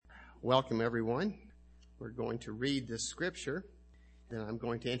Welcome, everyone. We're going to read this scripture. Then I'm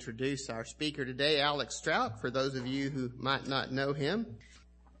going to introduce our speaker today, Alex Strout, for those of you who might not know him.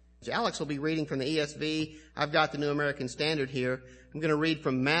 Alex will be reading from the ESV. I've got the New American Standard here. I'm going to read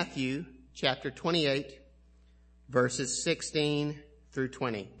from Matthew chapter 28, verses 16 through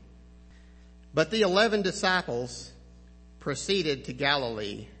 20. But the 11 disciples proceeded to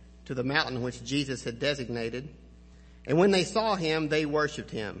Galilee, to the mountain which Jesus had designated. And when they saw him, they worshipped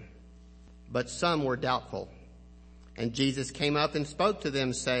him. But some were doubtful. And Jesus came up and spoke to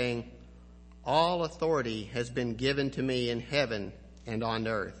them, saying, All authority has been given to me in heaven and on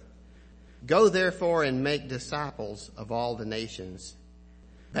earth. Go therefore and make disciples of all the nations,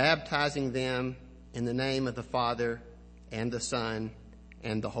 baptizing them in the name of the Father and the Son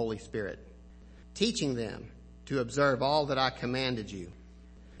and the Holy Spirit, teaching them to observe all that I commanded you.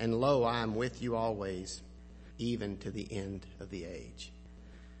 And lo, I am with you always, even to the end of the age.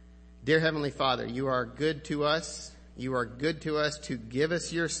 Dear Heavenly Father, you are good to us. You are good to us to give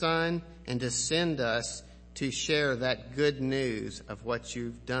us your Son and to send us to share that good news of what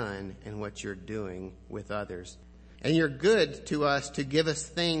you've done and what you're doing with others. And you're good to us to give us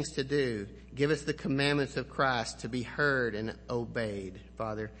things to do. Give us the commandments of Christ to be heard and obeyed,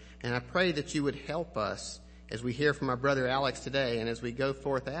 Father. And I pray that you would help us as we hear from our brother Alex today and as we go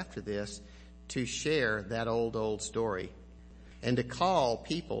forth after this to share that old story and to call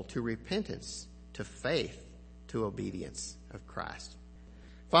people to repentance, to faith, to obedience of Christ.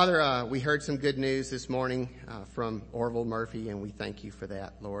 Father, we heard some good news this morning from Orville Murphy, and we thank you for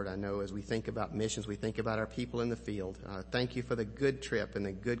that, Lord. I know as we think about missions, we think about our people in the field. Thank you for the good trip and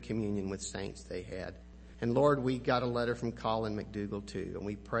the good communion with saints they had. And Lord, we got a letter from Colin McDougall too, and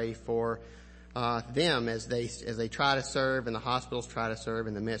we pray for them as they try to serve and the hospitals try to serve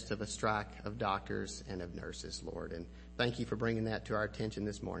in the midst of a strike of doctors and of nurses, Lord. And thank you for bringing that to our attention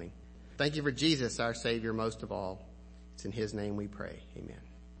this morning. Thank you for Jesus, our Savior, most of all. It's in his name we pray. Amen.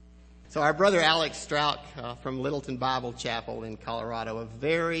 So our brother Alex Strout from Littleton Bible Chapel in Colorado, a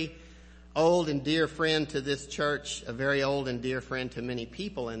very old and dear friend to this church, a very old and dear friend to many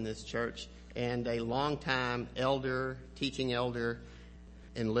people in this church, and a longtime elder, teaching elder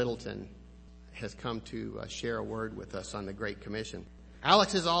in Littleton, has come to share a word with us on the Great Commission.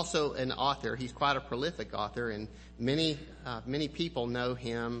 Alex is also an author. He's quite a prolific author, and many people know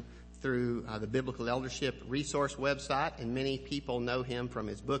him through the Biblical Eldership Resource website, and many people know him from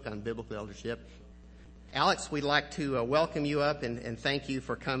his book on biblical eldership. Alex, we'd like to welcome you up and thank you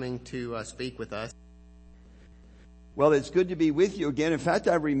for coming to speak with us. Well, it's good to be with you again. In fact,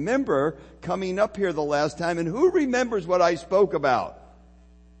 I remember coming up here the last time, and who remembers what I spoke about?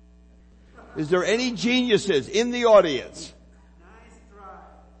 Is there any geniuses in the audience?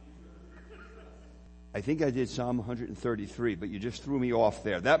 I think I did Psalm 133, but you just threw me off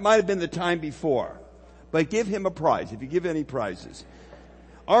there. That might have been the time before. But give him a prize, if you give any prizes.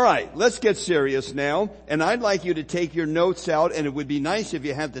 All right, let's get serious now. And I'd like you to take your notes out, and it would be nice if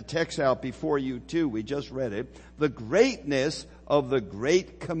you had the text out before you too. We just read it. The greatness of the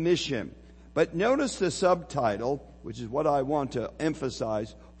Great Commission. But notice the subtitle, which is what I want to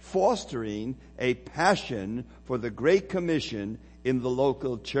emphasize, fostering a passion for the Great Commission in the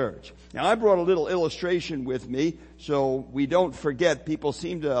local church. Now, I brought a little illustration with me so we don't forget. People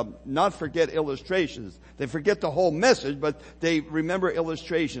seem to not forget illustrations. They forget the whole message, but they remember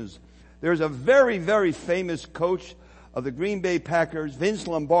illustrations. There's a very, very famous coach of the Green Bay Packers, Vince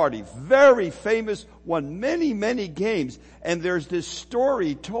Lombardi. Very famous, won many, many games. And there's this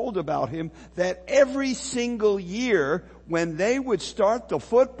story told about him that every single year when they would start the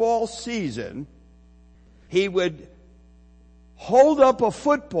football season, he would hold up a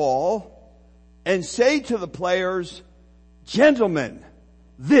football and say to the players, Gentlemen,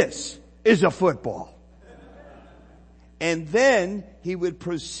 this is a football. And then he would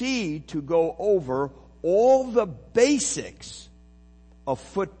proceed to go over all the basics of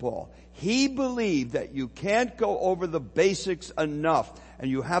football. He believed that you can't go over the basics enough, and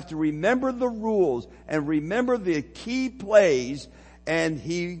you have to remember the rules and remember the key plays, and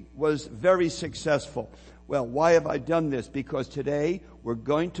he was very successful. Well, why have I done this? Because today we're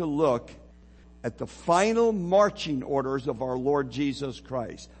going to look at the final marching orders of our Lord Jesus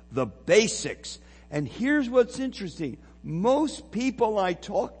Christ. The basics. And here's what's interesting. Most people I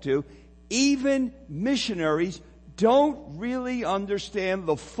talk to, even missionaries, don't really understand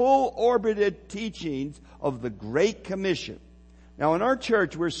the full orbited teachings of the Great Commission. Now, in our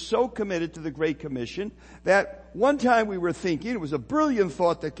church, we're so committed to the Great Commission that one time we were thinking, it was a brilliant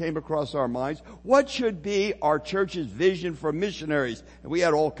thought that came across our minds, what should be our church's vision for missionaries? And we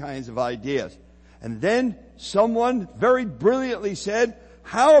had all kinds of ideas. And then someone very brilliantly said,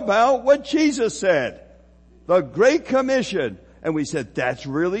 how about what Jesus said? The Great Commission. And we said, that's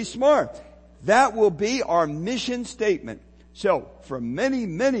really smart. That will be our mission statement. So, for many,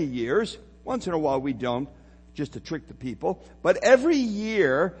 many years, once in a while we don't, just to trick the people, but every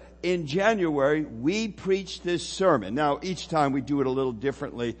year in January we preach this sermon. Now, each time we do it a little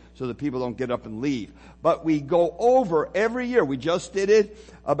differently so that people don't get up and leave. But we go over every year. We just did it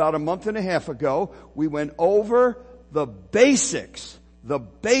about a month and a half ago. We went over the basics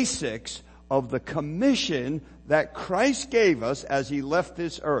of the commission that Christ gave us as He left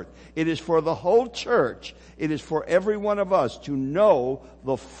this earth. It is for the whole church. It is for every one of us to know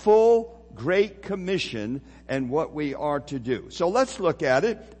the full Great Commission and what we are to do. So let's look at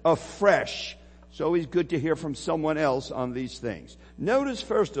it afresh. It's always good to hear from someone else on these things. Notice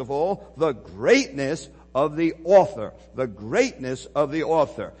first of all the greatness of the author. The greatness of the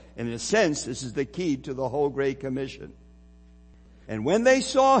author. And in a sense, this is the key to the whole Great Commission. And when they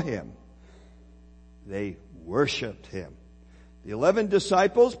saw Him, they worshipped Him. The 11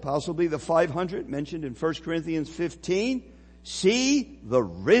 disciples, possibly the 500 mentioned in 1 Corinthians 15, see the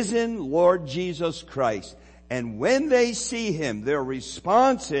risen Lord Jesus Christ. And when they see Him, their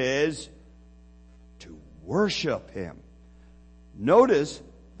response is to worship Him. Notice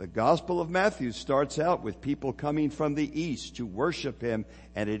the Gospel of Matthew starts out with people coming from the east to worship Him,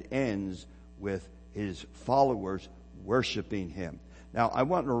 and it ends with His followers worshiping Him. Now, I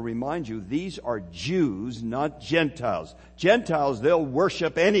want to remind you, these are Jews, not Gentiles. Gentiles, they'll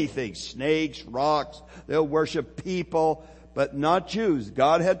worship anything, snakes, rocks, they'll worship people, but not Jews.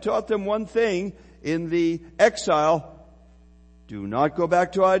 God had taught them one thing in the exile: do not go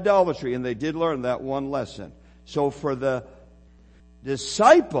back to idolatry, and they did learn that one lesson. So for the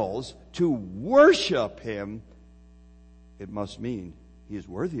disciples to worship Him, it must mean He is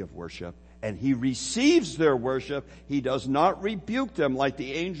worthy of worship. And He receives their worship. He does not rebuke them like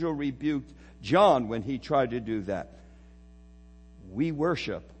the angel rebuked John when he tried to do that. We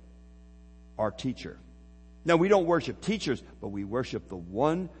worship our teacher. Now, we don't worship teachers, but we worship the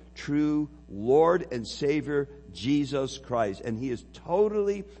one true Lord and Savior, Jesus Christ. And He is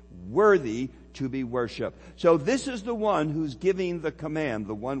totally worthy to be worshiped. So this is the one who's giving the command,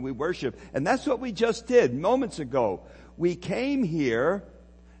 the one we worship. And that's what we just did moments ago. We came here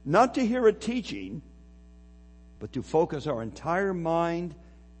not to hear a teaching, but to focus our entire mind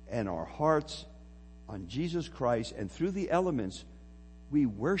and our hearts on Jesus Christ. And through the elements, we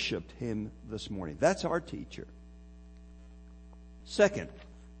worshiped Him this morning. That's our teacher. Second,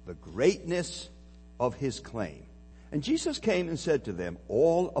 the greatness of His claim. And Jesus came and said to them,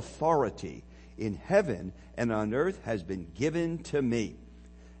 all authority in heaven and on earth has been given to me.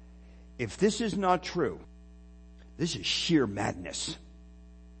 If this is not true, this is sheer madness.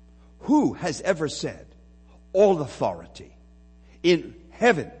 Who has ever said, all authority in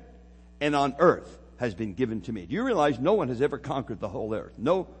heaven and on earth has been given to me? Do you realize no one has ever conquered the whole earth?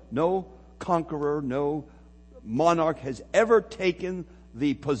 No conqueror, no monarch has ever taken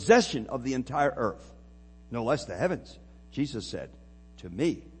the possession of the entire earth, no less the heavens. Jesus said, to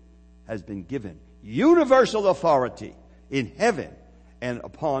me has been given universal authority in heaven and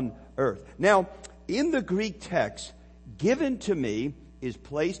upon earth. Now, in the Greek text, given to me is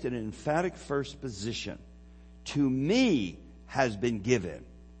placed in an emphatic first position. To me has been given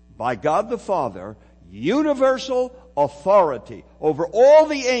by God the Father universal authority over all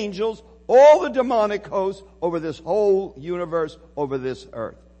the angels, all the demonic hosts, over this whole universe, over this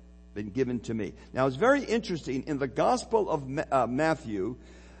earth. Been given to me. Now, it's very interesting. In the Gospel of Matthew,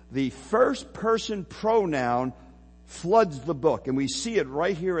 the first person pronoun floods the book, and we see it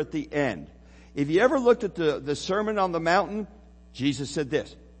right here at the end. If you ever looked at the Sermon on the Mountain, Jesus said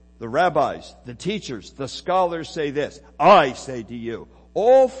this: the rabbis, the teachers, the scholars say this, I say to you.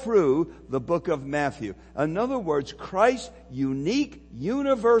 All through the book of Matthew. In other words, Christ's unique,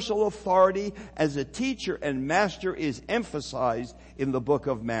 universal authority as a teacher and master is emphasized in the book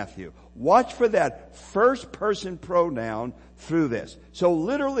of Matthew. Watch for that first person pronoun through this. So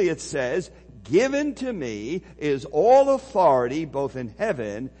literally it says, given to me is all authority both in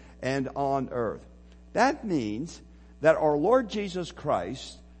heaven and on earth. That means that our Lord Jesus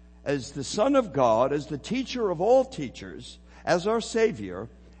Christ, as the Son of God, as the teacher of all teachers, as our Savior,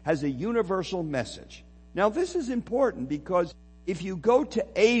 has a universal message. Now, this is important because if you go to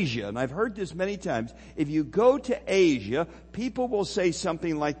Asia, and I've heard this many times, if you go to Asia, people will say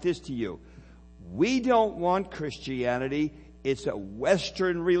something like this to you: we don't want Christianity, it's a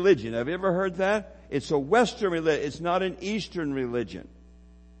Western religion. Have you ever heard that? It's a Western religion, it's not an Eastern religion.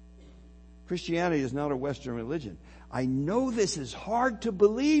 Christianity is not a Western religion. I know this is hard to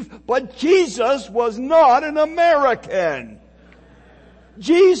believe, but Jesus was not an American.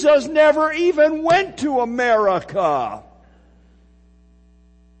 Jesus never even went to America.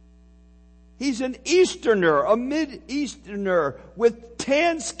 He's an Easterner, a Mid-Easterner with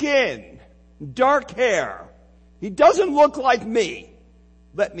tan skin, dark hair. He doesn't look like me.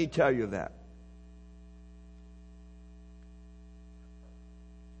 Let me tell you that.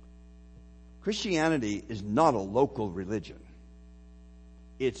 Christianity is not a local religion.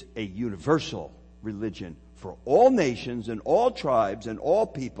 It's a universal religion for all nations and all tribes and all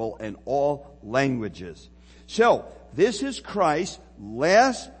people and all languages. So, this is Christ's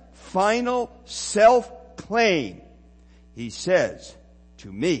last, final self-claim. He says,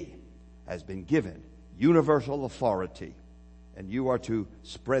 to me has been given universal authority, and you are to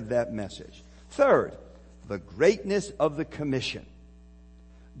spread that message. Third, the greatness of the commission.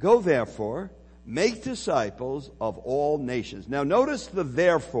 Go therefore, make disciples of all nations. Now notice the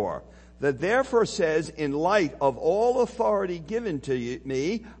therefore. The therefore says, in light of all authority given to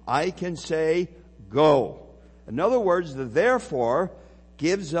me, I can say, go. In other words, the therefore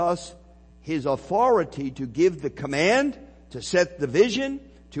gives us his authority to give the command, to set the vision,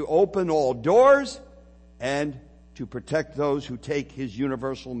 to open all doors, and to protect those who take his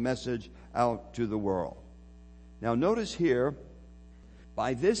universal message out to the world. Now notice here,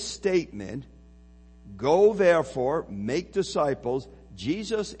 by this statement, go therefore, make disciples,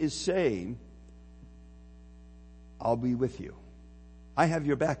 Jesus is saying, I'll be with you. I have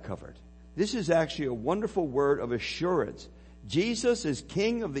your back covered. This is actually a wonderful word of assurance. Jesus is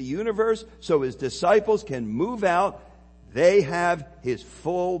King of the universe, so his disciples can move out. They have his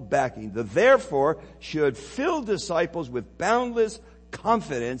full backing. The therefore should fill disciples with boundless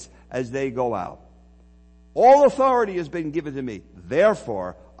confidence as they go out. All authority has been given to me.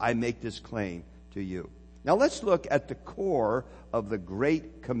 Therefore, I make this claim to you. Now let's look at the core of the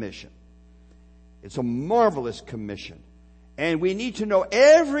Great Commission. It's a marvelous commission. And we need to know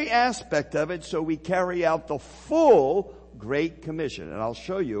every aspect of it so we carry out the full Great Commission. And I'll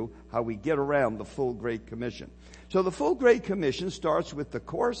show you how we get around the full Great Commission. So the full Great Commission starts with the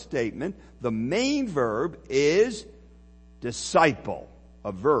core statement. The main verb is disciple,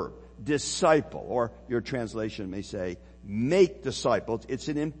 a verb. Disciple, or your translation may say, make disciples. It's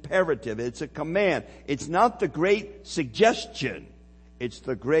an imperative. It's a command. It's not the great suggestion. It's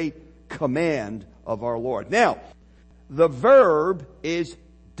the great command of our Lord. Now, the verb is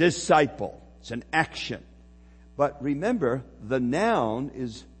disciple. It's an action. But remember, the noun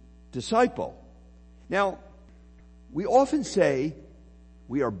is disciple. Now, we often say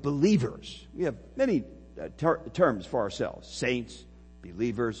we are believers. We have many terms for ourselves. Saints,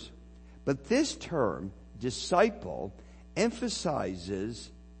 believers. But this term, disciple, emphasizes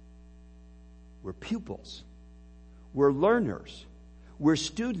we're pupils, we're learners, we're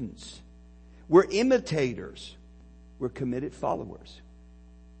students, we're imitators, we're committed followers.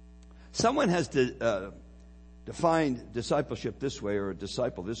 Someone has defined discipleship this way, or a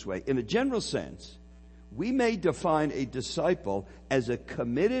disciple this way. In a general sense, we may define a disciple as a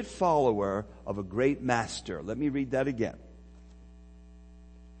committed follower of a great master. Let me read that again.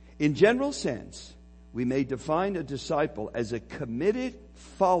 In general sense, we may define a disciple as a committed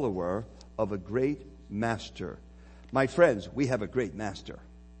follower of a great master. My friends, we have a great master.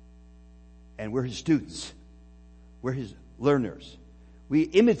 And we're his students. We're his learners. We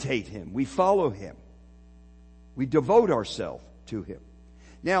imitate him. We follow him. We devote ourselves to him.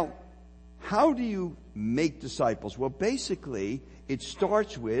 Now, how do you make disciples? Well, basically, it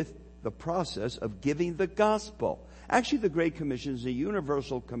starts with the process of giving the gospel. Actually, the Great Commission is a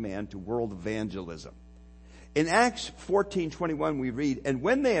universal command to world evangelism. In Acts 14:21 we read, and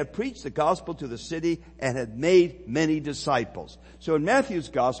when they had preached the gospel to the city and had made many disciples. So in Matthew's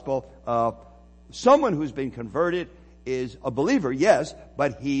gospel, someone who's been converted is a believer, yes,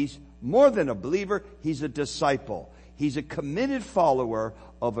 but he's more than a believer, he's a disciple. He's a committed follower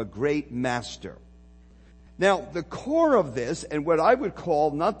of a great master. Now, the core of this, and what I would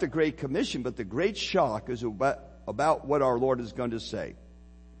call not the Great Commission, but the Great Shock, is about what our Lord is going to say.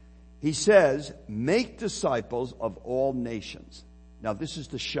 He says, make disciples of all nations. Now, this is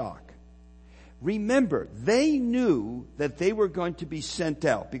the shock. Remember, they knew that they were going to be sent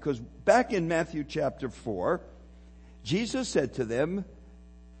out, because back in Matthew chapter 4, Jesus said to them,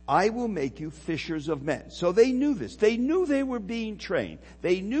 I will make you fishers of men. So they knew this. They knew they were being trained.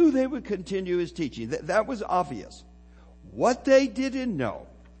 They knew they would continue his teaching. That was obvious. What they didn't know,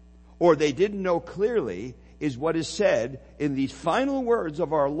 or they didn't know clearly, is what is said in these final words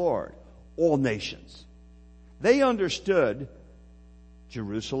of our Lord, all nations. They understood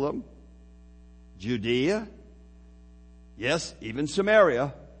Jerusalem, Judea, yes, even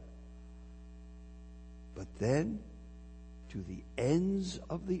Samaria, but then to the ends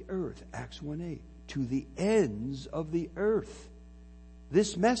of the earth. Acts 1:8. To the ends of the earth.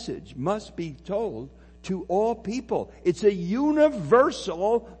 This message must be told to all people. It's a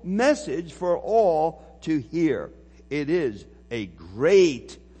universal message for all to hear. It is a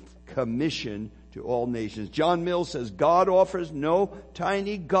great commission to all nations. John Mills says, God offers no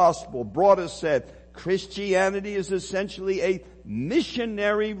tiny gospel. Broader said, Christianity is essentially a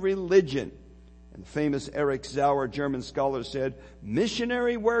missionary religion. And the famous Erich Sauer, German scholar, said,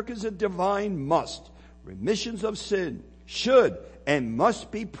 missionary work is a divine must. Remissions of sin should and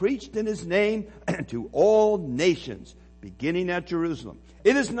must be preached in His name to all nations, beginning at Jerusalem.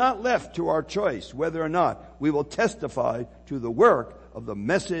 It is not left to our choice whether or not we will testify to the work of the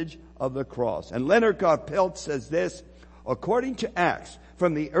message of the cross. And Leonard Garpelt says this, according to Acts,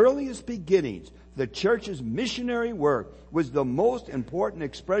 from the earliest beginnings, the church's missionary work was the most important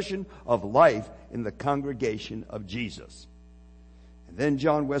expression of life in the congregation of Jesus. And then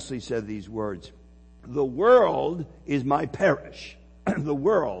John Wesley said these words, the world is my parish. The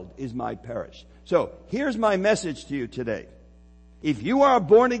world is my parish. So here's my message to you today. If you are a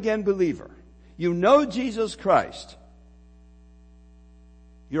born-again believer, you know Jesus Christ,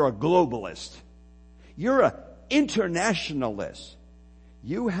 you're a globalist. You're an internationalist.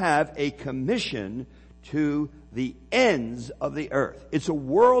 You have a commission to the ends of the earth. It's a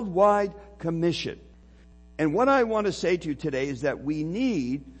worldwide commission. And what I want to say to you today is that we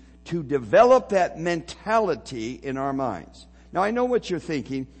need to develop that mentality in our minds. Now, I know what you're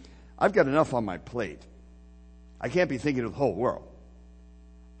thinking. I've got enough on my plate. I can't be thinking of the whole world.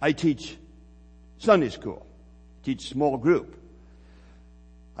 I teach Sunday school, teach small group.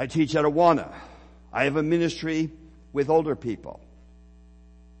 I teach at Awana. I have a ministry with older people.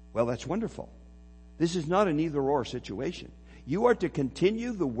 Well, that's wonderful. This is not an either-or situation. You are to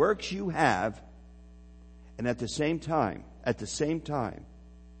continue the works you have, and at the same time,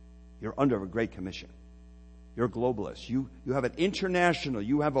 you're under a great commission. You're a globalist. You have an international,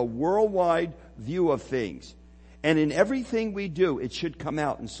 you have a worldwide view of things. And in everything we do, it should come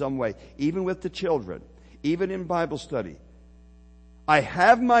out in some way, even with the children, even in Bible study. I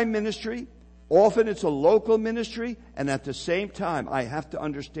have my ministry. Often it's a local ministry, and at the same time, I have to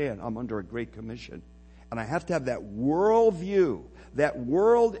understand I'm under a great commission. And I have to have that world view, that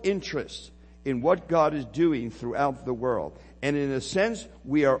world interest in what God is doing throughout the world. And in a sense,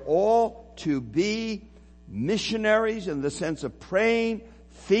 we are all to be missionaries in the sense of praying,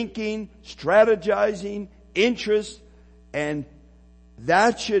 thinking, strategizing, interest, and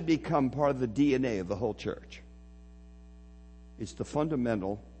that should become part of the DNA of the whole church. It's the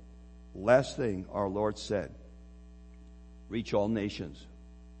fundamental last thing our Lord said. Reach all nations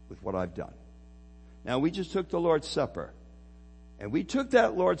with what I've done. Now, we just took the Lord's Supper. And we took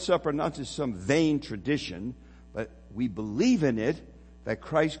that Lord's Supper not as some vain tradition, but we believe in it, that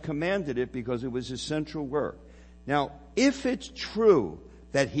Christ commanded it because it was His central work. Now, if it's true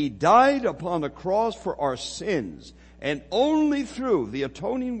that He died upon the cross for our sins, and only through the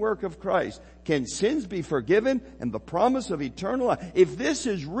atoning work of Christ can sins be forgiven and the promise of eternal life. If this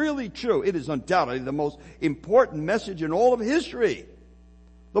is really true, it is undoubtedly the most important message in all of history.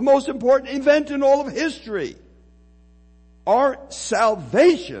 The most important event in all of history. Our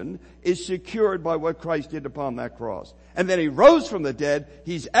salvation is secured by what Christ did upon that cross. And then He rose from the dead.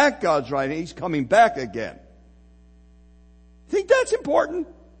 He's at God's right and He's coming back again. Think that's important?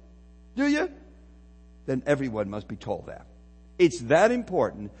 Do you? Then everyone must be told that. It's that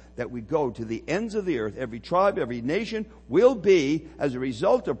important that we go to the ends of the earth. Every tribe, every nation will be, as a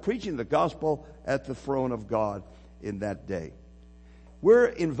result of preaching the gospel, at the throne of God in that day. We're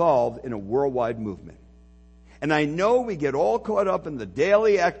involved in a worldwide movement. And I know we get all caught up in the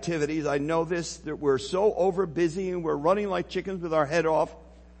daily activities. I know this, that we're so over busy and we're running like chickens with our head off.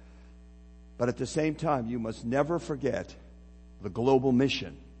 But at the same time, you must never forget the global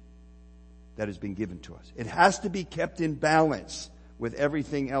mission that has been given to us. It has to be kept in balance with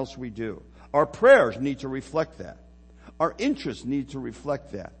everything else we do. Our prayers need to reflect that. Our interests need to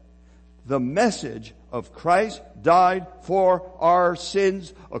reflect that. The message of Christ died for our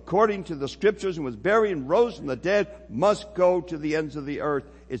sins according to the Scriptures and was buried and rose from the dead must go to the ends of the earth.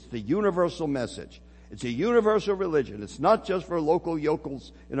 It's the universal message. It's a universal religion. It's not just for local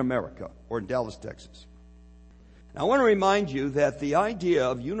yokels in America or in Dallas, Texas. Now, I want to remind you that the idea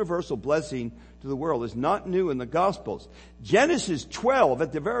of universal blessing to the world is not new in the Gospels. Genesis 12,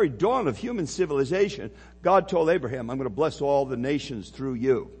 at the very dawn of human civilization, God told Abraham, I'm going to bless all the nations through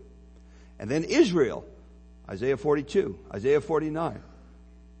you. And then Israel, Isaiah 42, Isaiah 49,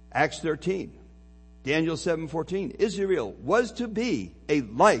 Acts 13, Daniel 7:14. Israel was to be a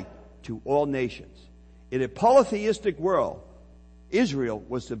light to all nations. In a polytheistic world, Israel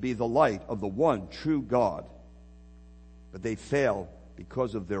was to be the light of the one true God. But they failed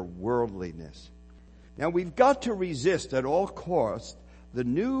because of their worldliness. Now we've got to resist at all costs the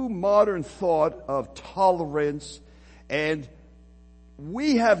new modern thought of tolerance, and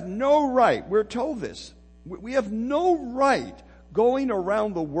we have no right, we're told this, we have no right going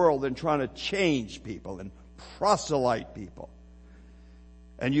around the world and trying to change people and proselyte people.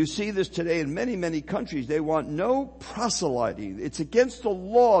 And you see this today in many, many countries. They want no proselyting. It's against the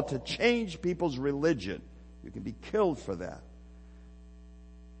law to change people's religion. You can be killed for that.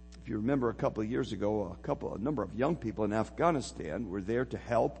 If you remember a couple of years ago, a number of young people in Afghanistan were there to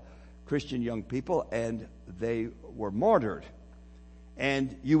help Christian young people, and they were martyred.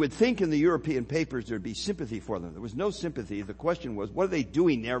 And you would think in the European papers there'd be sympathy for them. There was no sympathy. The question was, what are they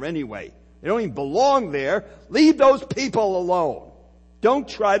doing there anyway? They don't even belong there. Leave those people alone. Don't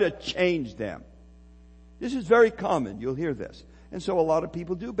try to change them. This is very common. You'll hear this. And so a lot of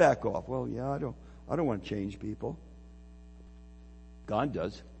people do back off. Well, yeah, I don't want to change people. God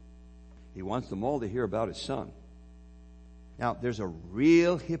does. He wants them all to hear about His Son. Now, there's a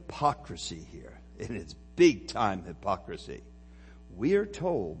real hypocrisy here, and it's big time hypocrisy. We are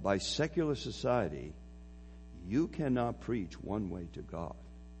told by secular society, you cannot preach one way to God.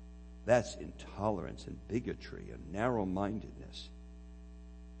 That's intolerance and bigotry and narrow-mindedness.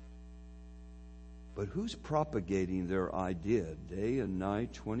 But who's propagating their idea day and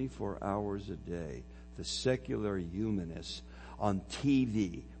night, 24 hours a day? The secular humanists on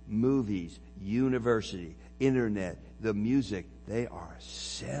TV, movies, university, internet, the music. They are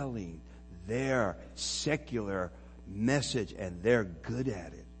selling their secular message, and they're good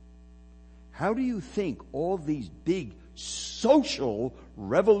at it. How do you think all these big social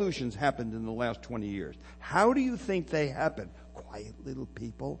revolutions happened in the last 20 years? How do you think they happened? Quiet little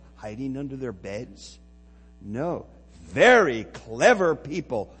people hiding under their beds? No. Very clever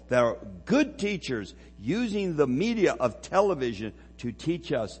people that are good teachers using the media of television to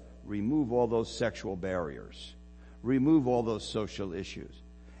teach us, remove all those sexual barriers, remove all those social issues.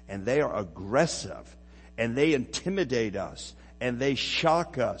 And they are aggressive, and they intimidate us, and they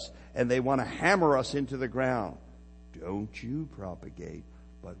shock us, and they want to hammer us into the ground. Don't you propagate,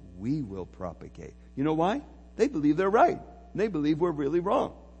 but we will propagate. You know why? They believe they're right. They believe we're really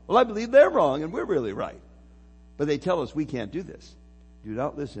wrong. Well, I believe they're wrong and we're really right. But they tell us we can't do this. Do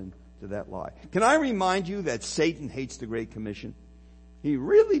not listen to that lie. Can I remind you that Satan hates the Great Commission? He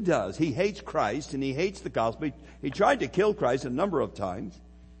really does. He hates Christ and he hates the gospel. He tried to kill Christ a number of times.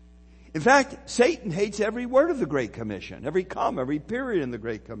 In fact, Satan hates every word of the Great Commission, every comma, every period in the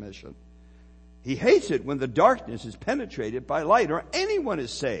Great Commission. He hates it when the darkness is penetrated by light or anyone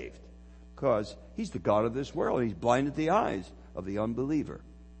is saved, because he's the God of this world. He's blinded the eyes of the unbeliever.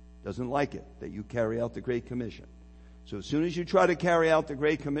 Doesn't like it that you carry out the Great Commission. So as soon as you try to carry out the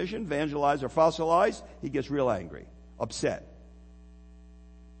Great Commission, evangelize or fossilize, he gets real angry, upset.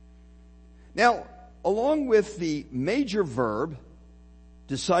 Now, along with the major verb,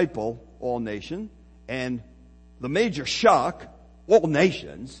 disciple, all nation, and the major shock, all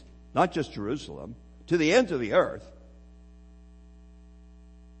nations, not just Jerusalem, to the ends of the earth,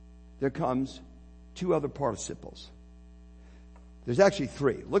 there comes two other participles. There's actually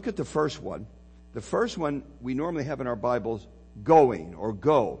three. Look at the first one. The first one we normally have in our Bibles, going or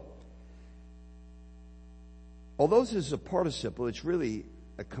go. Although this is a participle, it's really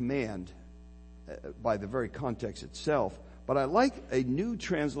a command by the very context itself. But I like a new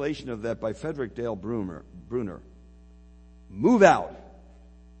translation of that by Frederick Dale Bruner. Move out.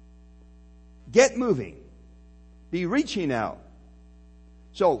 Get moving. Be reaching out.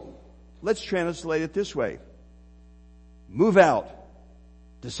 So, let's translate it this way. Move out.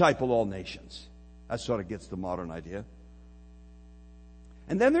 Disciple all nations. That sort of gets the modern idea.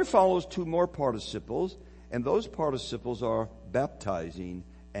 And then there follows two more participles, and those participles are baptizing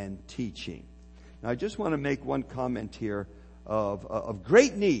and teaching. Now, I just want to make one comment here of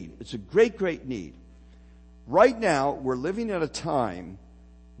great need. It's a great, great need. Right now, we're living at a time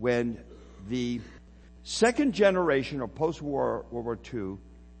when the second generation of post-war World War II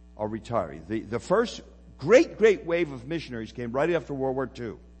are retiring. The first great wave of missionaries came right after World War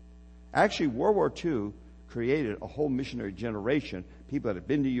II. Actually, World War II created a whole missionary generation, people that had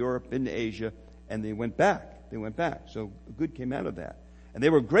been to Europe, been to Asia, and they went back. So good came out of that. And they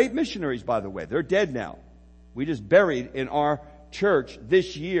were great missionaries, by the way. They're dead now. We just buried in our church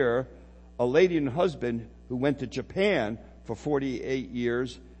this year a lady and husband who went to Japan for 48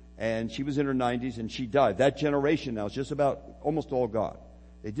 years, and she was in her 90s, and she died. That generation now is just about almost all gone.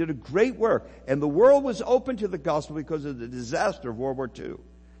 They did a great work, and the world was open to the gospel because of the disaster of World War II.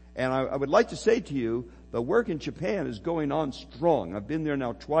 And I would like to say to you The work in Japan is going on strong. I've been there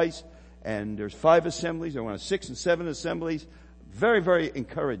now twice, and there's 5 assemblies. There were 6 and 7 assemblies. Very, very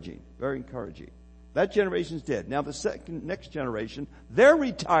encouraging. Very encouraging. That generation's dead. Now the next generation, they're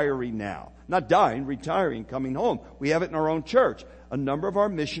retiring now. Not dying, retiring, coming home. We have it in our own church. A number of our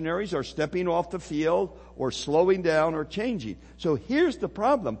missionaries are stepping off the field or slowing down or changing. So here's the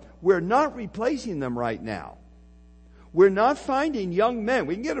problem. We're not replacing them right now. We're not finding young men.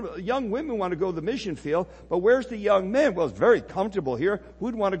 We can get young women want to go to the mission field, but where's the young men? Well, it's very comfortable here.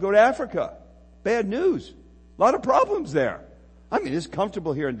 Who'd want to go to Africa? Bad news. A lot of problems there. I mean, it's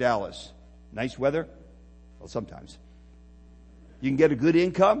comfortable here in Dallas. Nice weather? Well, sometimes. You can get a good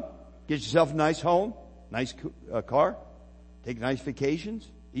income, get yourself a nice home, nice car, take nice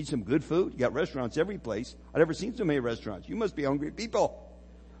vacations, eat some good food. You got restaurants every place. I've never seen so many restaurants. You must be hungry people.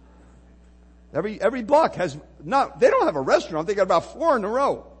 Every block has they don't have a restaurant. They got about 4 in a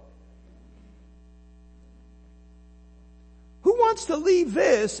row. Who wants to leave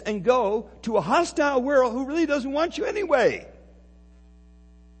this and go to a hostile world who really doesn't want you anyway?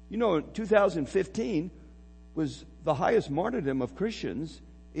 You know, 2015 was the highest martyrdom of Christians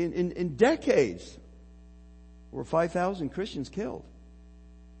in decades. Over 5,000 Christians killed.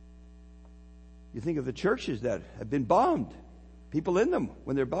 You think of the churches that have been bombed. People in them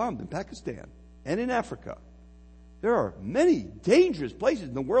when they're bombed in Pakistan and in Africa. There are many dangerous places,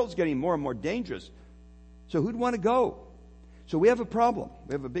 and the world's getting more and more dangerous. So who'd want to go? So we have a problem.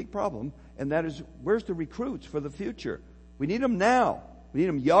 We have a big problem, and that is, where's the recruits for the future? We need them now. We need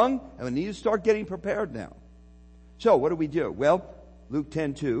them young, and we need to start getting prepared now. So what do? Well, Luke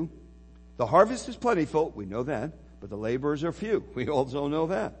 10:2, the harvest is plentiful, we know that, but the laborers are few. We also know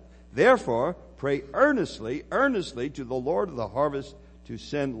that. Therefore, pray earnestly to the Lord of the harvest to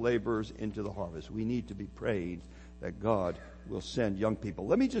send laborers into the harvest. We need to be praying that God will send young people.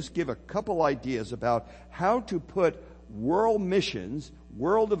 Let me just give a couple ideas about how to put world missions,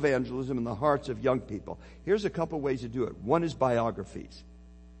 world evangelism in the hearts of young people. Here's a couple ways to do it. One is biographies.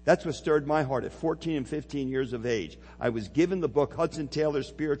 That's what stirred my heart at 14 and 15 years of age. I was given the book Hudson Taylor's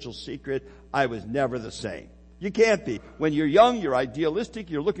Spiritual Secret. I was never the same. You can't be. When you're young, you're idealistic,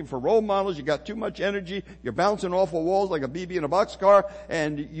 you're looking for role models, you got too much energy, you're bouncing off of walls like a BB in a boxcar,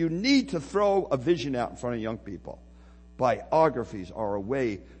 and you need to throw a vision out in front of young people. Biographies are a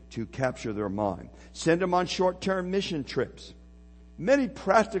way to capture their mind. Send them on short-term mission trips. Many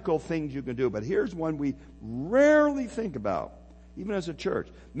practical things you can do, but here's one we rarely think about, even as a church.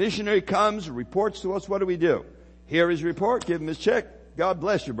 Missionary comes, reports to us, what do? Hear his report, give him his check, God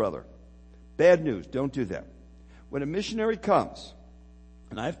bless you, brother. Bad news, don't do that. When a missionary comes,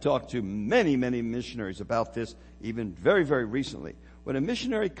 and I've talked to many, many missionaries about this, even very, very recently. When a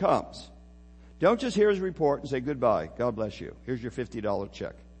missionary comes, don't just hear his report and say goodbye, God bless you. Here's your $50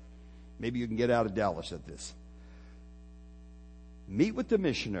 check. Maybe you can get out of Dallas at this. Meet with the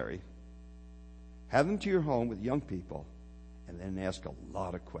missionary, have them to your home with young people, and then ask a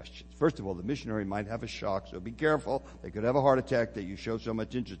lot of questions. First of all, the missionary might have a shock, so be careful. They could have a heart attack that you show so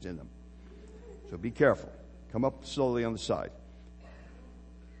much interest in them. So be careful. Come up slowly on the side.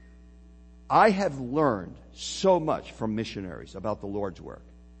 I have learned so much from missionaries about the Lord's work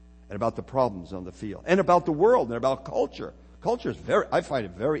and about the problems on the field and about the world and about culture. Culture is I find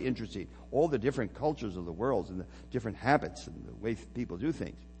it very interesting. All the different cultures of the world and the different habits and the way people do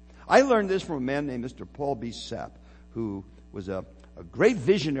things. I learned this from a man named Mr. Paul B. Sapp, who was a great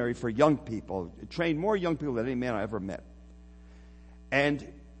visionary for young people, trained more young people than any man I ever met. And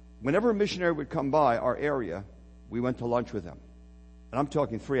whenever a missionary would come by our area, we went to lunch with him. And I'm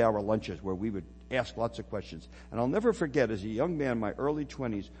talking 3-hour lunches where we would ask lots of questions. And I'll never forget, as a young man in my early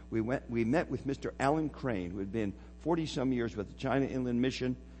 20s, we met with Mr. Alan Crane, who had been 40-some years with the China Inland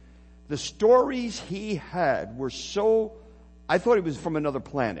Mission. The stories he had were I thought he was from another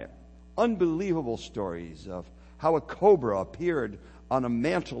planet. Unbelievable stories of how a cobra appeared on a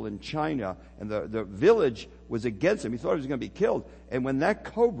mantle in China, and the village was against him. He thought he was going to be killed. And when that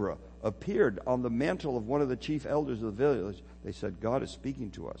cobra appeared on the mantle of one of the chief elders of the village, they said, God is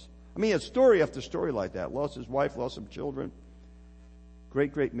speaking to us. I mean, it's story after story like that. Lost his wife, lost some children.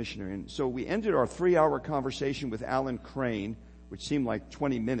 Great, great missionary. And so we ended our 3-hour conversation with Alan Crane, which seemed like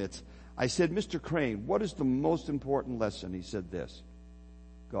 20 minutes. I said, Mr. Crane, what is the most important lesson? He said this: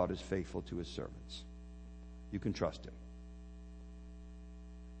 God is faithful to his servants. You can trust him.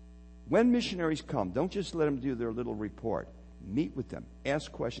 When missionaries come, don't just let them do their little report. Meet with them.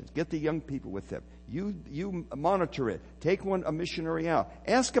 Ask questions. Get the young people with them. You monitor it. Take a missionary out.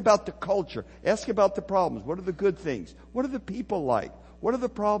 Ask about the culture. Ask about the problems. What are the good things? What are the people like? What are the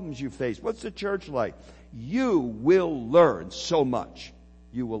problems you face? What's the church like? You will learn so much.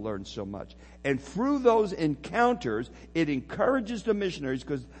 you will learn so much. And through those encounters, it encourages the missionaries,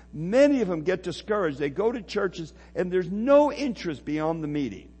 because many of them get discouraged. They go to churches and there's no interest beyond the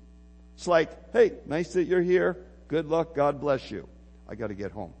meeting. It's like, hey, nice that you're here. Good luck. God bless you. I got to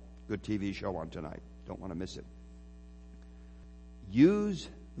get home. Good TV show on tonight. Don't want to miss it. Use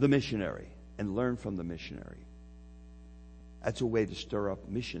the missionary and learn from the missionary. That's a way to stir up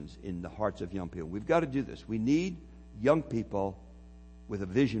missions in the hearts of young people. We've got to do this. We need young people with a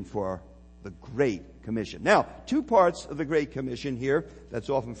vision for the Great Commission. Now, two parts of the Great Commission here that's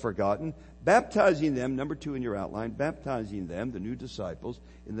often forgotten. Baptizing them, number 2 in your outline, baptizing them, the new disciples,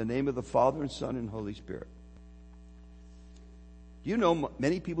 in the name of the Father and Son and Holy Spirit. Do you know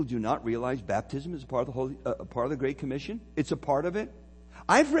many people do not realize baptism is a part of the Great Commission? It's a part of it.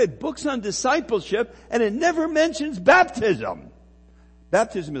 I've read books on discipleship and it never mentions baptism.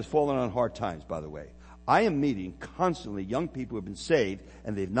 Baptism has fallen on hard times, by the way. I am meeting constantly young people who have been saved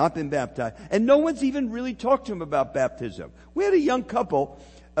and they've not been baptized, and no one's even really talked to them about baptism. We had a young couple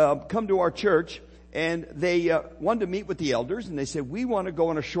come to our church, and they wanted to meet with the elders, and they said, we want to go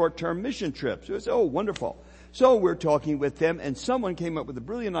on a short-term mission trip. So I said, oh, wonderful. So we're talking with them, and someone came up with a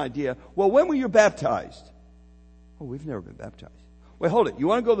brilliant idea. Well, when were you baptized? Oh, we've never been baptized. Wait, hold it. You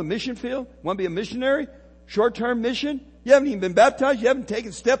want to go to the mission field? Want to be a missionary? Short-term mission? You haven't even been baptized? You haven't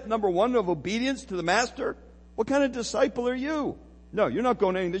taken step number 1 of obedience to the Master? What kind of disciple are you? No, you're not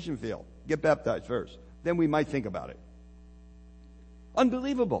going to any mission field. Get baptized first. Then we might think about it.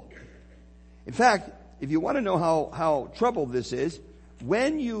 Unbelievable. In fact, if you want to know how troubled this is,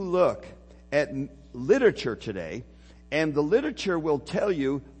 when you look at literature today, and the literature will tell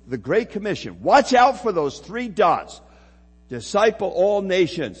you the Great Commission, watch out for those 3 dots. Disciple all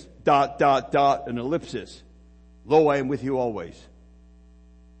nations, ... an ellipsis. Lo, I am with you always.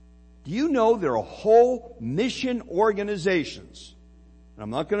 Do you know there are whole mission organizations? And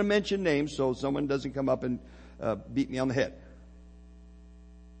I'm not going to mention names so someone doesn't come up and beat me on the head.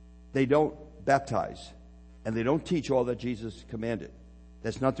 They don't baptize, and they don't teach all that Jesus commanded.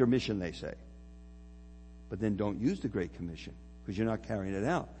 That's not their mission, they say. But then don't use the Great Commission, because you're not carrying it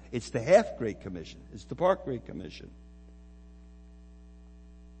out. It's the half Great Commission. It's the part Great Commission.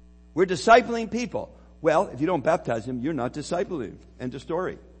 We're discipling people. Well, if you don't baptize them, you're not discipling. End of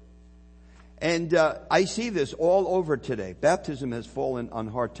story. And I see this all over today. Baptism has fallen on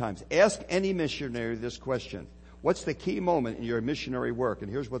hard times. Ask any missionary this question. What's the key moment in your missionary work?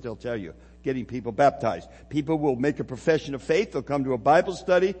 And here's what they'll tell you. Getting people baptized. People will make a profession of faith. They'll come to a Bible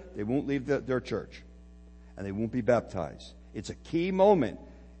study. They won't leave their church. And they won't be baptized. It's a key moment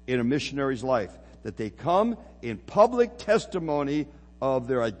in a missionary's life that they come in public testimony of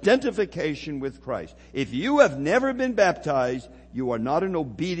their identification with Christ. If you have never been baptized, you are not an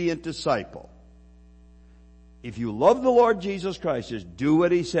obedient disciple. If you love the Lord Jesus Christ, just do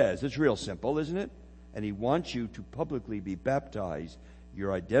what He says. It's real simple, isn't it? And He wants you to publicly be baptized,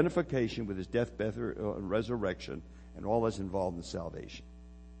 your identification with His death, and resurrection, and all that's involved in salvation.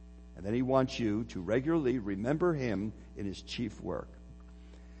 And then He wants you to regularly remember Him in His chief work.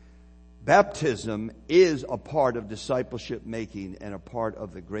 Baptism is a part of discipleship making and a part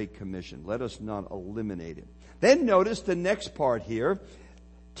of the Great Commission. Let us not eliminate it. Then notice the next part here,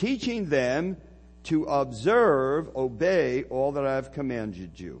 teaching them to observe, obey all that I have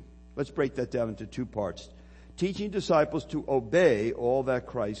commanded you. Let's break that down into 2 parts. Teaching disciples to obey all that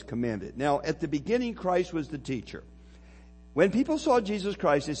Christ commanded. Now, at the beginning, Christ was the teacher. When people saw Jesus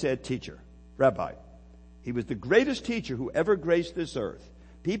Christ, they said, teacher, rabbi. He was the greatest teacher who ever graced this earth.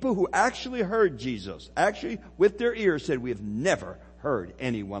 People who actually heard Jesus, actually with their ears said, we have never heard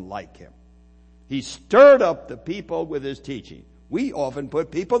anyone like Him. He stirred up the people with His teaching. We often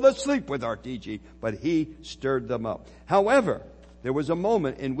put people to sleep with our teaching, but He stirred them up. However, there was a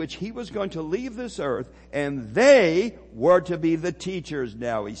moment in which He was going to leave this earth, and they were to be the teachers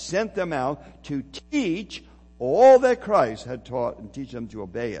now. He sent them out to teach all that Christ had taught and teach them to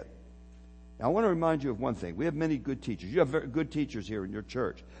obey it. Now, I want to remind you of one thing. We have many good teachers. You have very good teachers here in your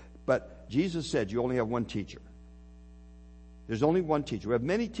church. But Jesus said you only have one teacher. There's only one teacher. We have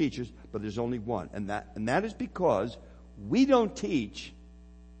many teachers, but there's only one. And that is because we don't teach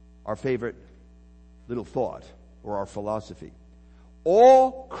our favorite little thought or our philosophy.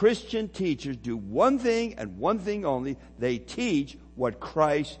 All Christian teachers do one thing and one thing only. They teach what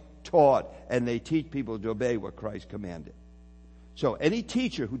Christ taught, and they teach people to obey what Christ commanded. So any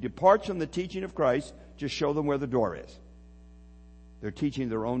teacher who departs from the teaching of Christ, just show them where the door is. They're teaching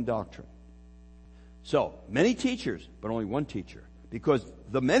their own doctrine. So, many teachers, but only one teacher. Because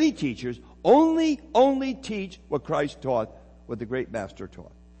the many teachers only teach what Christ taught, what the great master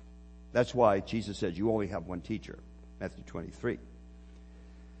taught. That's why Jesus said you only have one teacher. Matthew 23.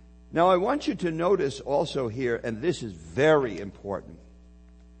 Now I want you to notice also here, and this is very important.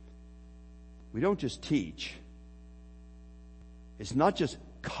 We don't just teach. It's not just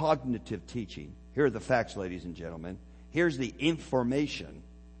cognitive teaching. Here are the facts, ladies and gentlemen. Here's the information.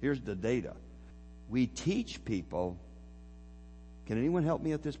 Here's the data. We teach people. Can anyone help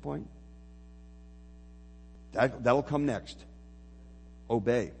me at this point? That'll come next.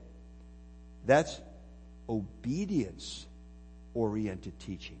 Obey. That's obedience-oriented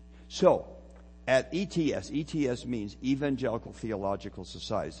teaching. So, at ETS means Evangelical Theological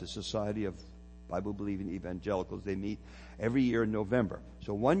Society. It's the Society of Bible-believing evangelicals. They meet every year in November.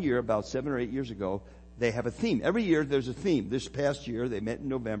 So one year, about 7 or 8 years ago, they have a theme. Every year there's a theme. This past year they met in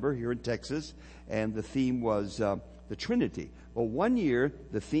November here in Texas, and the theme was the Trinity. Well, one year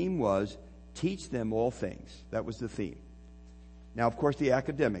the theme was teach them all things. That was the theme. Now, of course, the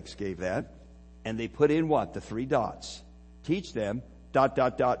academics gave that, and they put in what? The 3 dots. Teach them, ...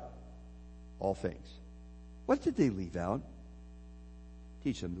 all things. What did they leave out?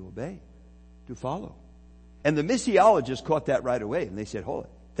 Teach them to obey, to follow. And the missiologists caught that right away, and they said, hold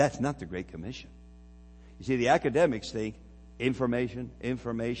it, that's not the Great Commission. You see, the academics think information,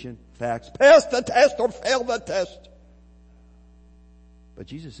 facts, pass the test or fail the test. But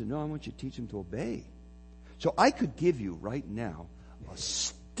Jesus said, no, I want you to teach them to obey. So I could give you right now a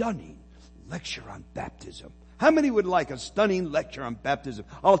stunning lecture on baptism. How many would like a stunning lecture on baptism?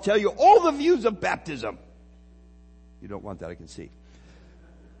 I'll tell you all the views of baptism. You don't want that, I can see.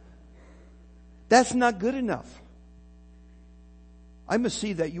 That's not good enough. I must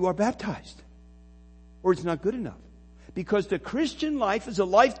see that you are baptized, or it's not good enough. Because the Christian life is a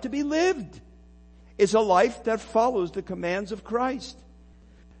life to be lived. It's a life that follows the commands of Christ.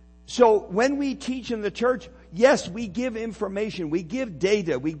 So when we teach in the church, yes, we give information, we give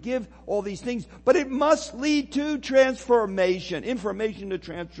data, we give all these things, but it must lead to transformation, information to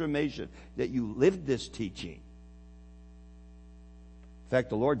transformation, that you live this teaching. In fact,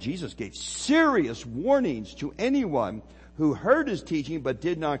 the Lord Jesus gave serious warnings to anyone who heard his teaching but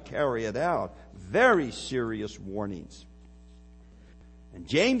did not carry it out. Very serious warnings. And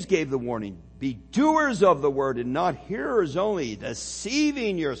James gave the warning, be doers of the word and not hearers only,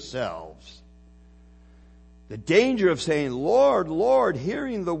 deceiving yourselves. The danger of saying, Lord, Lord,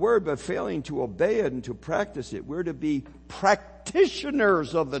 hearing the word but failing to obey it and to practice it. We're to be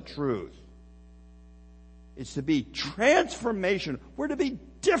practitioners of the truth. It's to be transformation. We're to be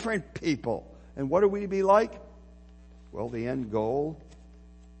different people. And what are we to be like? Well, the end goal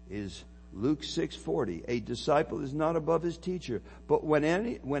is Luke 6:40. A disciple is not above his teacher, but when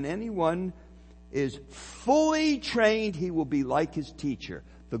anyone is fully trained, he will be like his teacher.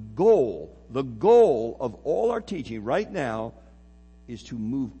 The goal of all our teaching right now is to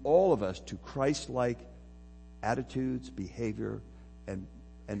move all of us to Christ-like attitudes, behavior, and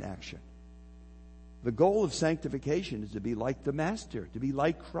action. The goal of sanctification is to be like the Master, to be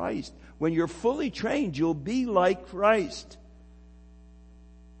like Christ. When you're fully trained, you'll be like Christ.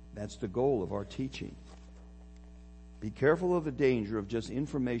 That's the goal of our teaching. Be careful of the danger of just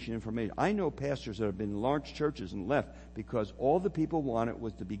information. I know pastors that have been in large churches and left because all the people wanted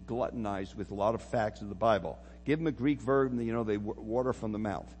was to be gluttonized with a lot of facts of the Bible. Give them a Greek verb and, they water from the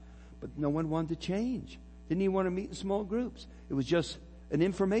mouth. But no one wanted to change. Didn't even want to meet in small groups. It was just an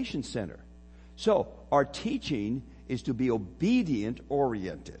information center. So our teaching is to be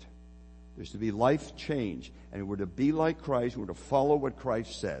obedient-oriented. There's to be life change. And we're to be like Christ. We're to follow what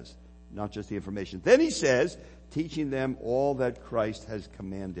Christ says, not just the information. Then he says, teaching them all that Christ has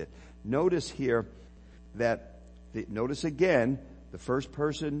commanded. Notice here that, notice again, the first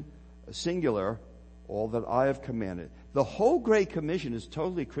person singular, all that I have commanded. The whole Great Commission is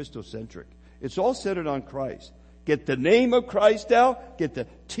totally Christocentric. It's all centered on Christ. Get the name of Christ out. Get the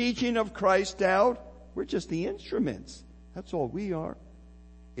teaching of Christ out. We're just the instruments. That's all we are.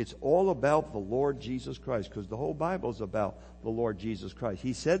 It's all about the Lord Jesus Christ, because the whole Bible is about the Lord Jesus Christ.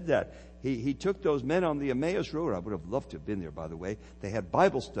 He said that. He took those men on the Emmaus Road. I would have loved to have been there, by the way. They had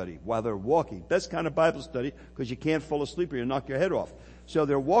Bible study while they're walking. Best kind of Bible study, because you can't fall asleep or you'll knock your head off. So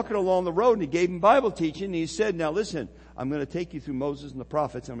they're walking along the road, and he gave them Bible teaching, and he said, now listen, I'm going to take you through Moses and the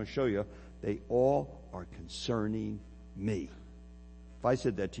prophets. I'm going to show you. They all are concerning me. If I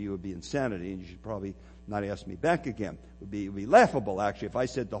said that to you, it would be insanity, and you should probably not ask me back again. It would be laughable, actually, if I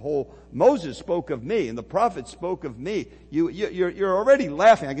said the whole Moses spoke of me and the prophets spoke of me. You're already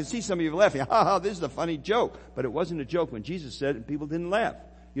laughing. I can see some of you laughing. Ha ha, this is a funny joke. But it wasn't a joke when Jesus said it and people didn't laugh.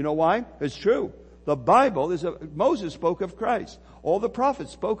 You know why? It's true. The Bible Moses spoke of Christ. All the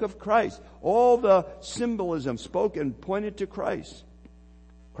prophets spoke of Christ. All the symbolism spoke and pointed to Christ.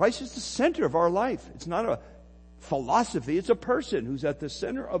 Christ is the center of our life. It's not a philosophy. It's a person who's at the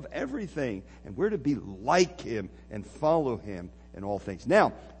center of everything. And we're to be like him and follow him in all things.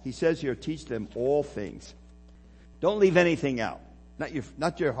 Now, he says here, teach them all things. Don't leave anything out.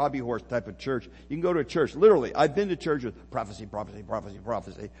 Not your hobby horse type of church. You can go to a church. Literally, I've been to church with prophecy, prophecy, prophecy,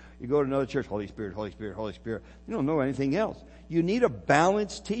 prophecy. You go to another church, Holy Spirit, Holy Spirit, Holy Spirit. You don't know anything else. You need a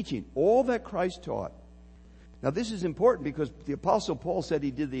balanced teaching. All that Christ taught. Now this is important because the Apostle Paul said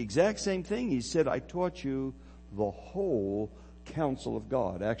he did the exact same thing. He said, I taught you the whole counsel of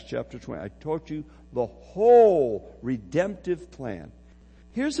God. Acts chapter 20. I taught you the whole redemptive plan.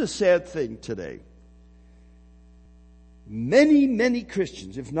 Here's a sad thing today. Many, many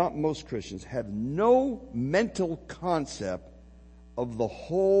Christians, if not most Christians, have no mental concept of the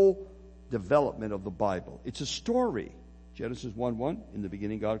whole development of the Bible. It's a story. Genesis 1:1, in the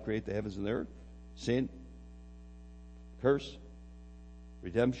beginning God created the heavens and the earth. Sin, curse,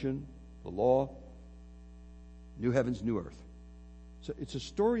 redemption, the law, new heavens, new earth. So it's a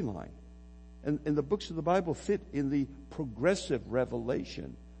storyline. And the books of the Bible fit in the progressive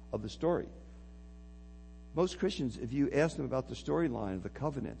revelation of the story. Most Christians, if you ask them about the storyline of the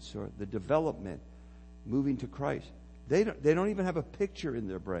covenants or the development, moving to Christ, they don't even have a picture in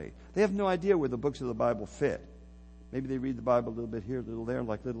their brain. They have no idea where the books of the Bible fit. Maybe they read the Bible a little bit here, a little there,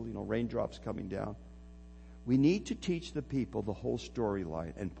 like little, raindrops coming down. We need to teach the people the whole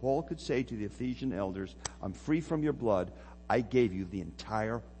storyline. And Paul could say to the Ephesian elders, I'm free from your blood. I gave you the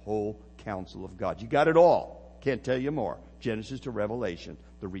entire whole counsel of God. You got it all. Can't tell you more. Genesis to Revelation,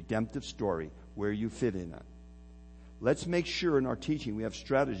 the redemptive story, where you fit in it. Let's make sure in our teaching we have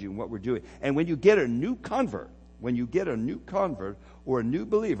strategy in what we're doing. And when you get a new convert or a new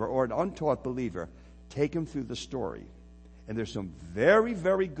believer or an untaught believer, take them through the story. And there's some very,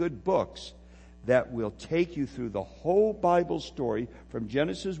 very good books that will take you through the whole Bible story from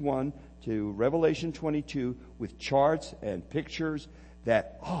Genesis 1 to Revelation 22 with charts and pictures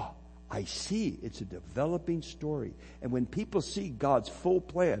that, I see it's a developing story. And when people see God's full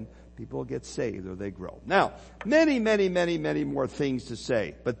plan, people get saved or they grow. Now, many, many, many, many more things to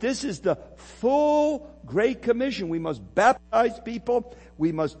say. But this is the full Great Commission. We must baptize people.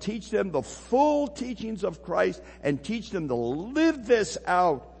 We must teach them the full teachings of Christ and teach them to live this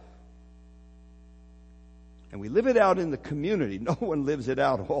out. And we live it out in the community. No one lives it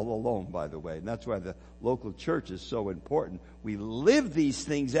out all alone, by the way. And that's why the local church is so important. We live these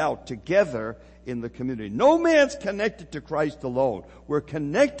things out together in the community. No man's connected to Christ alone. We're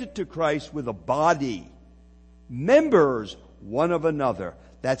connected to Christ with a body. Members one of another.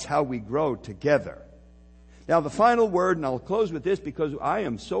 That's how we grow together. Now the final word, and I'll close with this because I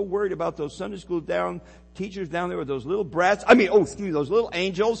am so worried about those Sunday school teachers down there with those little brats. Those little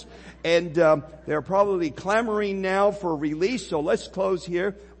angels. And they're probably clamoring now for release. So let's close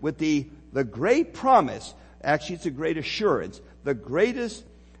here with the great promise. Actually, it's a great assurance. The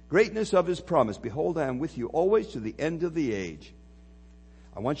greatness of his promise. Behold, I am with you always to the end of the age.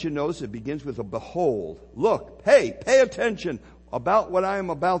 I want you to notice it begins with a behold. Look, pay attention about what I am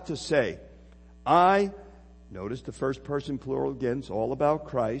about to say. Notice the first person plural again. It's all about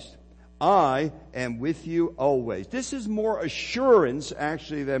Christ. I am with you always. This is more assurance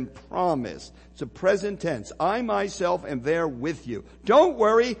actually than promise. It's a present tense. I myself am there with you. Don't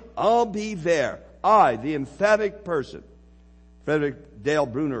worry, I'll be there. I, the emphatic person. Frederick Dale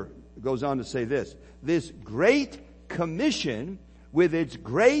Bruner goes on to say this. This great commission with its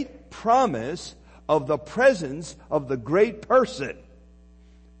great promise of the presence of the great person.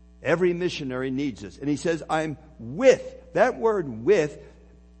 Every missionary needs this. And he says, I'm with. That word with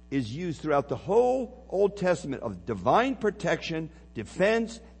is used throughout the whole Old Testament of divine protection,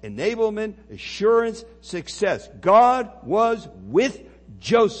 defense, enablement, assurance, success. God was with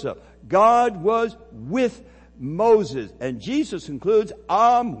Joseph. God was with Moses. And Jesus concludes,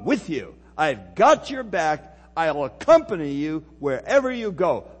 I'm with you. I've got your back. I'll accompany you wherever you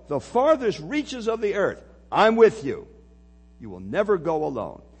go. The farthest reaches of the earth, I'm with you. You will never go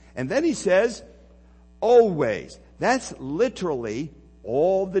alone. And then he says, always. That's literally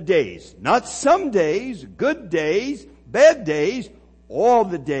all the days. Not some days, good days, bad days, all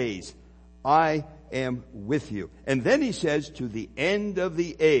the days. I am with you. And then he says, to the end of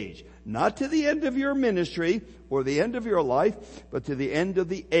the age. Not to the end of your ministry or the end of your life, but to the end of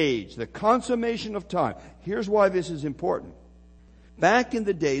the age, the consummation of time. Here's why this is important. Back in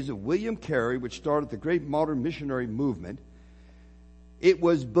the days of William Carey, which started the great modern missionary movement, it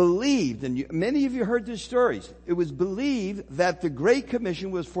was believed, and many of you heard these stories, it was believed that the Great Commission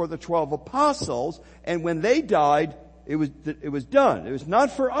was for the 12 apostles, and when they died, it was done. It was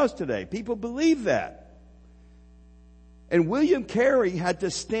not for us today. People believe that. And William Carey had to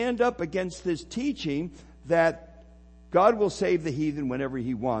stand up against this teaching that God will save the heathen whenever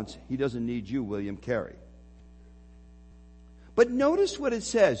He wants. He doesn't need you, William Carey. But notice what it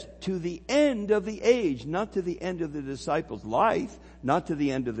says, to the end of the age, not to the end of the disciples' life, not to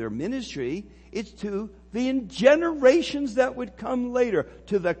the end of their ministry. It's to the generations that would come later,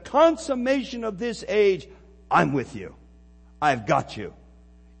 to the consummation of this age. I'm with you. I've got you.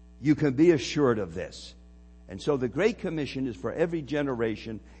 You can be assured of this. And so the Great Commission is for every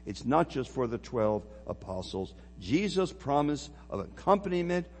generation. It's not just for the 12 apostles. Jesus' promise of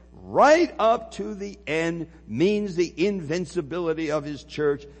accompaniment right up to the end means the invincibility of His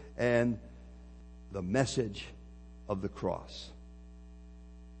church and the message of the cross.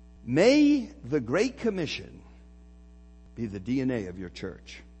 May the Great Commission be the DNA of your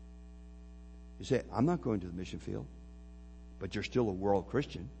church. You say, I'm not going to the mission field, but you're still a world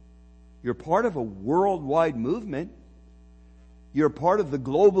Christian. You're part of a worldwide movement. You're part of the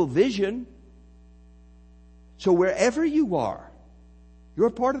global vision. So wherever you are, you're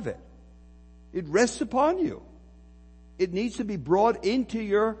a part of it. It rests upon you. It needs to be brought into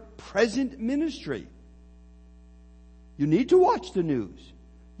your present ministry. You need to watch the news.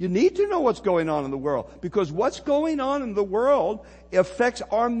 You need to know what's going on in the world, because what's going on in the world affects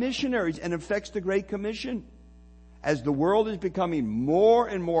our missionaries and affects the Great Commission. As the world is becoming more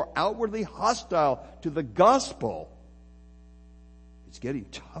and more outwardly hostile to the gospel, it's getting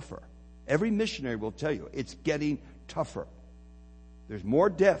tougher. Every missionary will tell you it's getting tougher. There's more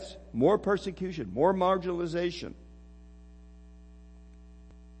deaths, more persecution, more marginalization.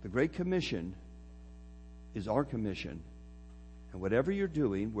 The Great Commission is our commission. And whatever you're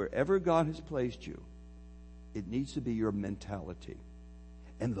doing, wherever God has placed you, it needs to be your mentality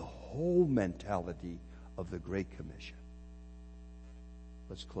and the whole mentality of the Great Commission.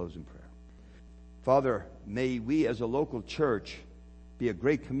 Let's close in prayer. Father, may we as a local church be a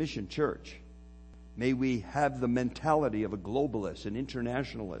Great Commission church. May we have the mentality of a globalist, an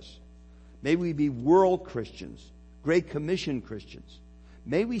internationalist. May we be world Christians, Great Commission Christians.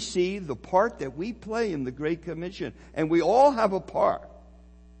 May we see the part that we play in the Great Commission, and we all have a part.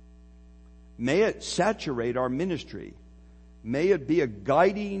 May it saturate our ministry. May it be a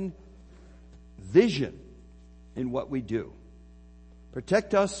guiding vision in what we do.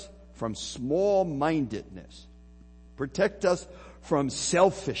 Protect us from small-mindedness. Protect us from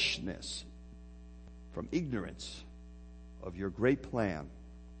selfishness, from ignorance of your great plan,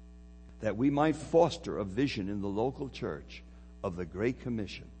 that we might foster a vision in the local church of the Great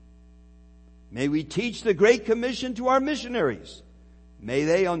Commission. May we teach the Great Commission to our missionaries. May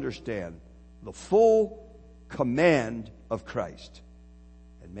they understand the full command of Christ,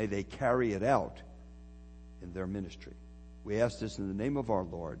 and may they carry it out in their ministry. We ask this in the name of our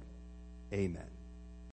Lord. Amen.